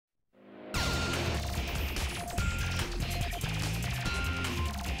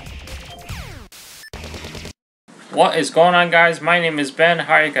What is going on, guys? My name is Ben.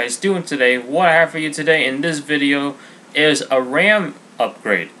 How are you guys doing today? What I have for you today in this video is a RAM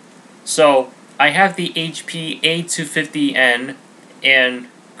upgrade. So I have the HP a250N, and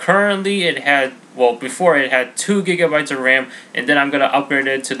currently it had, well, before it had 2 gigabytes of RAM, and then I'm going to upgrade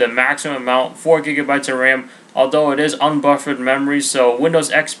it to the maximum amount, 4 gigabytes of RAM. Although it is unbuffered memory, so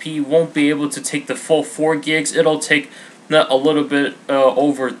Windows XP won't be able to take the full 4 gigs. It'll take a little bit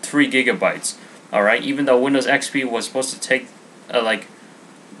over 3 gigabytes. Alright, even though Windows XP was supposed to take like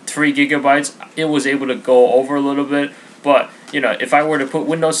 3 gigabytes, it was able to go over a little bit. But, you know, if I were to put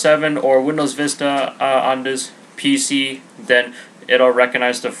Windows 7 or Windows Vista on this PC, then it'll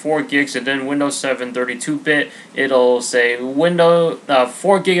recognize the 4 gigs, and then Windows 7 32-bit, it'll say Windows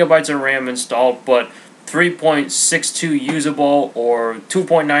 4 gigabytes of RAM installed, but 3.62 usable or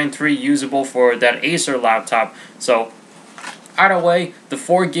 2.93 usable for that Acer laptop. So either way, the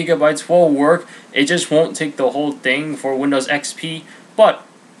 4 gigabytes will work. It just won't take the whole thing for Windows XP. But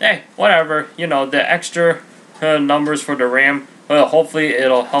hey, whatever. You know, the extra numbers for the RAM, well, hopefully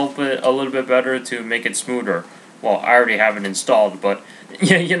it'll help it a little bit better to make it smoother. Well, I already have it installed, but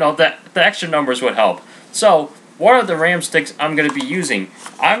you know, the extra numbers would help. So what are the RAM sticks I'm going to be using?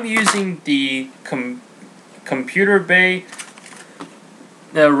 I'm using the Computer Bay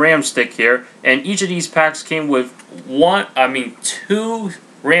RAM stick here, and each of these packs came with two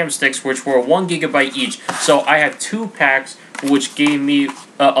RAM sticks, which were 1 gigabyte each. So I had 2 packs, which gave me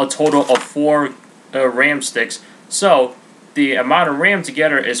a total of 4 RAM sticks. So the amount of RAM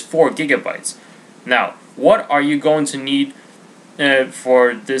together is 4 gigabytes. Now, what are you going to need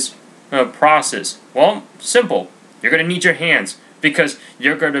for this process? Well, simple. You're going to need your hands, because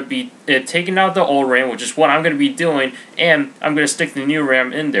you're going to be taking out the old RAM, which is what I'm going to be doing, and I'm going to stick the new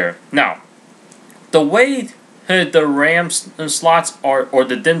RAM in there. Now, the way the RAM slots are, or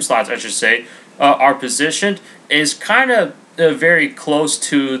the DIMM slots, I should say, are positioned is kind of very close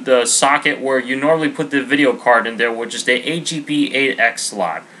to the socket where you normally put the video card in there, which is the AGP8X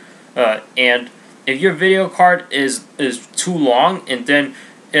slot. And if your video card is too long, and then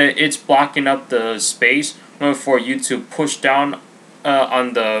it's blocking up the space for you to push down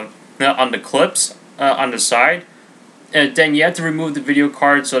on the clips on the side, and then you have to remove the video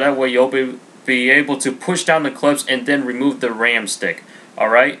card, so that way you'll be able to push down the clips and then remove the RAM stick.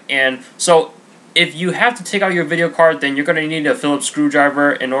 Alright, and so if you have to take out your video card, then you're going to need a Phillips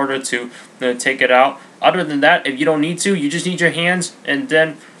screwdriver in order to take it out. Other than that, if you don't need to, you just need your hands, and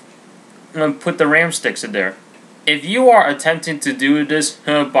then put the RAM sticks in there. If you are attempting to do this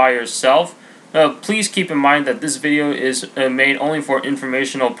by yourself, please keep in mind that this video is made only for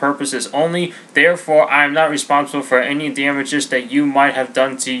informational purposes only. Therefore, I am not responsible for any damages that you might have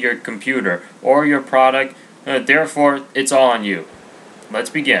done to your computer or your product. Therefore, it's all on you. Let's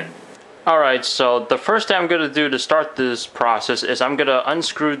begin. Alright, so the first thing I'm going to do to start this process is I'm going to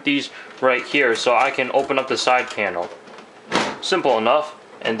unscrew these right here so I can open up the side panel. Simple enough.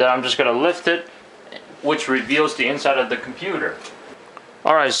 And then I'm just going to lift it, which reveals the inside of the computer.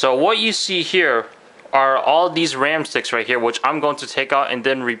 Alright, so what you see here are all these RAM sticks right here, which I'm going to take out and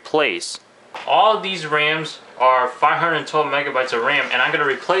then replace. All of these RAMs are 512 megabytes of RAM, and I'm going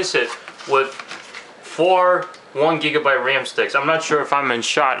to replace it with 4 1 gigabyte RAM sticks. I'm not sure if I'm in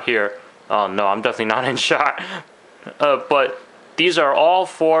shot here. Oh no, I'm definitely not in shot. But these are all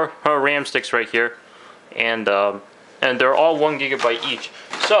 4 RAM sticks right here, and they're all 1 gigabyte each.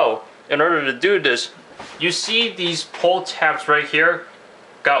 So in order to do this, you see these pull tabs right here.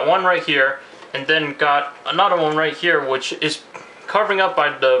 Got one right here, and then got another one right here, which is covering up by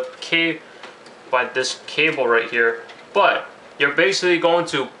this cable right here. But you're basically going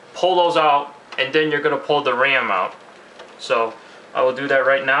to pull those out, and then you're going to pull the RAM out. So I will do that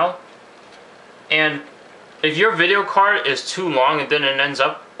right now. And if your video card is too long and then it ends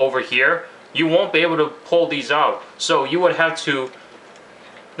up over here, you won't be able to pull these out. So you would have to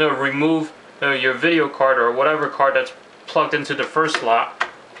remove your video card or whatever card that's plugged into the first slot,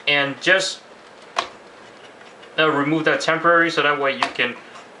 and just remove that temporary, so that way you can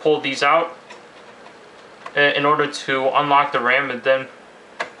pull these out in order to unlock the RAM and then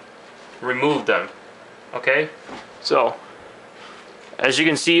remove them. Okay, so as you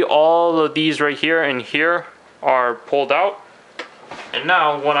can see, all of these right here and here are pulled out, and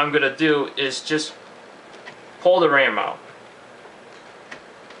now what I'm gonna do is just pull the RAM out,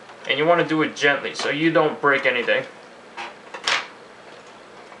 and you want to do it gently so you don't break anything.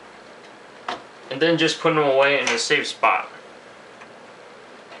 And then just put them away in a safe spot.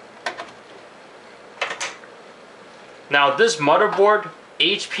 Now this motherboard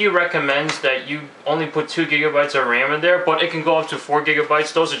HP recommends that you only put 2 gigabytes of RAM in there, but it can go up to 4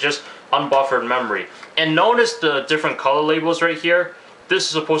 gigabytes. Those are just unbuffered memory. And notice the different color labels right here. This is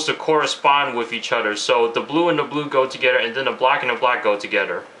supposed to correspond with each other. So the blue and the blue go together, and then the black and the black go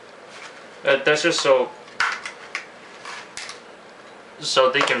together. That's just so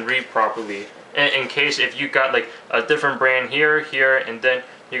they can read properly. In case if you got like a different brand here, here, and then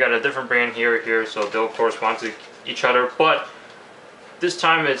you got a different brand here, here, so they'll correspond to each other. But this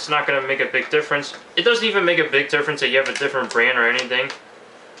time it's not going to make a big difference. It doesn't even make a big difference that you have a different brand or anything.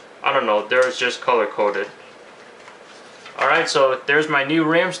 I don't know, there's just color coded. Alright, so there's my new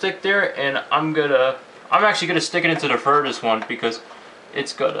RAM stick there, and I'm actually gonna stick it into the furthest one because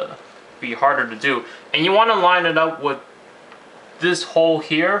it's gonna be harder to do. And you want to line it up with this hole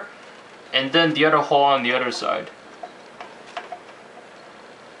here and then the other hole on the other side.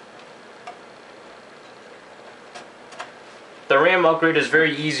 The RAM upgrade is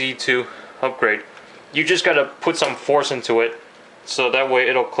very easy to upgrade. You just gotta put some force into it so that way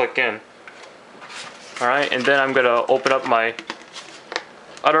it'll click in. Alright, and then I'm gonna open up my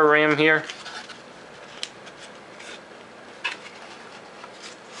other RAM here.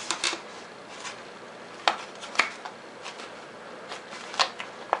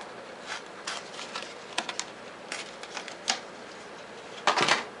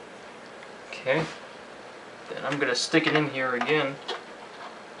 Okay, then I'm gonna stick it in here again.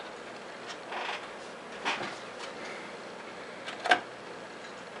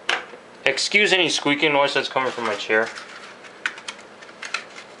 Excuse any squeaking noise that's coming from my chair.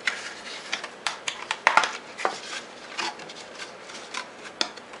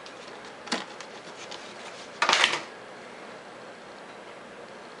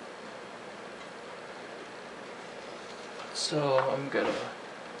 So I'm gonna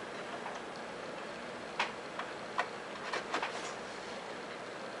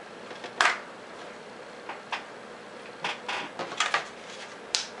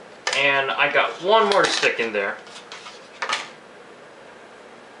and I got one more to stick in there.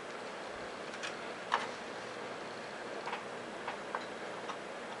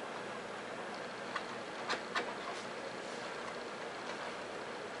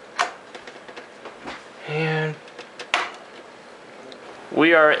 And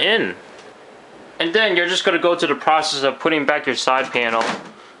we are in. And then you're just going to go to the process of putting back your side panel.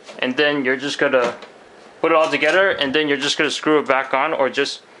 And then you're just going to put it all together, and then you're just going to screw it back on, or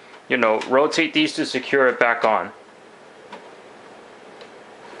just, you know, rotate these to secure it back on.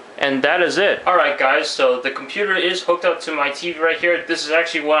 And that is it. Alright guys, so the computer is hooked up to my TV right here. This is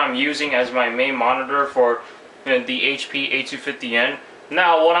actually what I'm using as my main monitor for, you know, the HP a250N.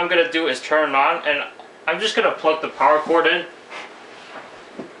 Now what I'm going to do is turn it on, and I'm just going to plug the power cord in.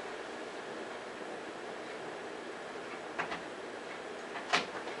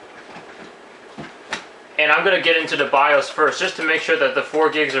 And I'm going to get into the BIOS first, just to make sure that the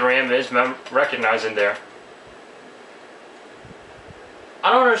 4 gigs of RAM is recognized in there.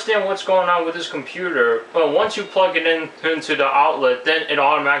 I don't understand what's going on with this computer. Well, once you plug it into the outlet, then it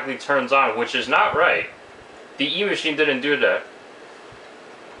automatically turns on, which is not right. The eMachine didn't do that.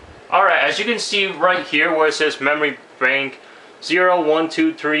 Alright, as you can see right here where it says memory bank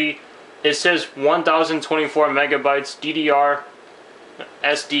 0123, it says 1024 megabytes DDR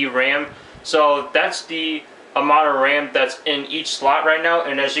SD RAM. So that's the amount of RAM that's in each slot right now,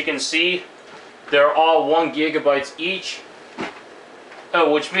 and as you can see, they're all 1 gigabyte each,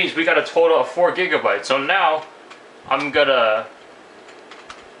 which means we got a total of 4 gigabytes. So now I'm gonna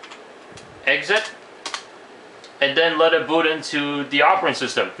exit and then let it boot into the operating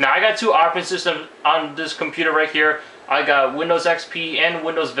system. Now I got 2 operating systems on this computer right here. I got Windows XP and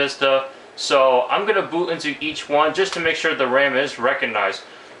Windows Vista, so I'm gonna boot into each one just to make sure the RAM is recognized.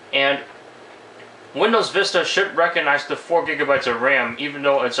 And Windows Vista should recognize the 4 gigabytes of RAM even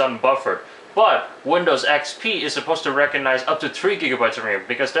though it's unbuffered. But Windows XP is supposed to recognize up to 3 gigabytes of RAM,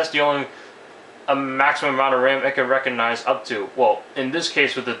 because that's the only maximum amount of RAM it can recognize up to. Well, in this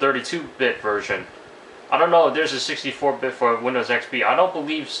case with the 32-bit version. I don't know if there's a 64-bit for Windows XP. I don't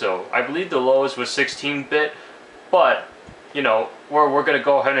believe so. I believe the lowest was 16-bit. But, you know, we're going to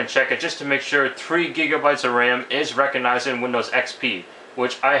go ahead and check it just to make sure 3 gigabytes of RAM is recognized in Windows XP.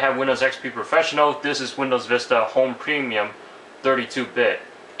 Which I have Windows XP Professional. This is Windows Vista Home Premium 32-bit.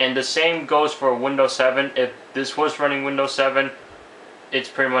 And the same goes for Windows 7. If this was running Windows 7, it's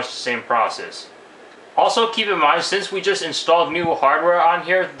pretty much the same process. Also keep in mind, since we just installed new hardware on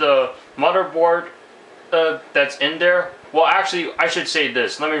here, the motherboard that's in there, well actually I should say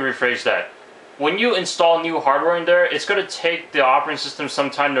this, let me rephrase that. When you install new hardware in there, it's going to take the operating system some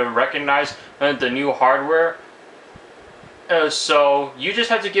time to recognize the new hardware. So you just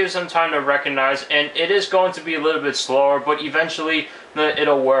have to give it some time to recognize, and it is going to be a little bit slower, but eventually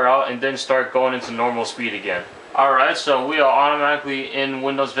it'll wear out and then start going into normal speed again. Alright, so we are automatically in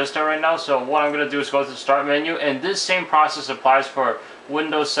Windows Vista right now, so what I'm going to do is go to the Start menu, and this same process applies for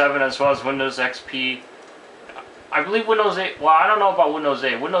Windows 7 as well as Windows XP. I believe Windows 8, well, I don't know about Windows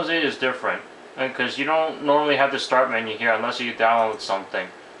 8. Windows 8 is different, because you don't normally have the Start menu here unless you download something.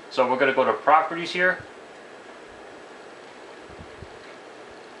 So we're going to go to Properties here.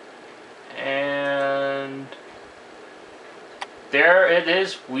 And there it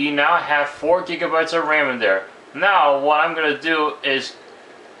is. We now have 4 gigabytes of RAM in there. Now what I'm going to do is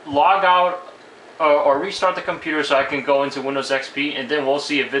log out or restart the computer so I can go into Windows XP, and then we'll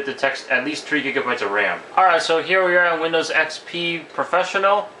see if it detects at least 3 gigabytes of RAM. Alright, so here we are in Windows XP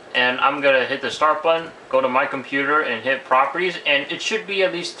Professional, and I'm going to hit the Start button, go to my computer and hit Properties, and it should be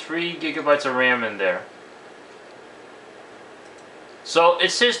at least 3 gigabytes of RAM in there. So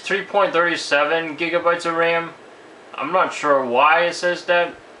it says 3.37 gigabytes of RAM. I'm not sure why it says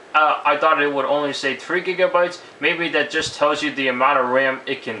that. I thought it would only say 3 gigabytes. Maybe that just tells you the amount of RAM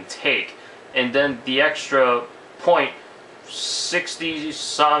it can take. And then the extra 0.60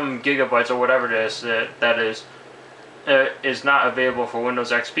 some gigabytes or whatever it is that is not available for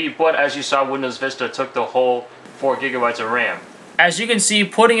Windows XP. But as you saw, Windows Vista took the whole 4 gigabytes of RAM. As you can see,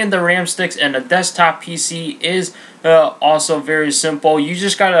 putting in the RAM sticks in a desktop PC is also very simple. You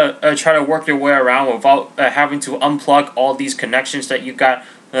just gotta try to work your way around without having to unplug all these connections that you got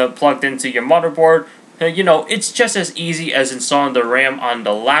plugged into your motherboard. You know, it's just as easy as installing the RAM on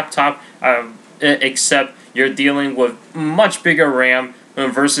the laptop, except you're dealing with much bigger RAM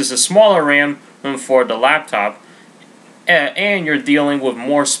versus a smaller RAM for the laptop, and you're dealing with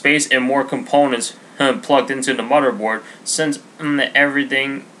more space and more components plugged into the motherboard, since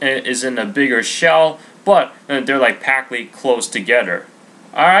everything is in a bigger shell, but they're like packly close together.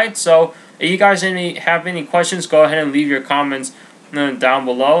 Alright, so if you guys have any questions, go ahead and leave your comments down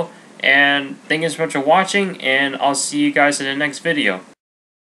below. And thank you so much for watching, and I'll see you guys in the next video.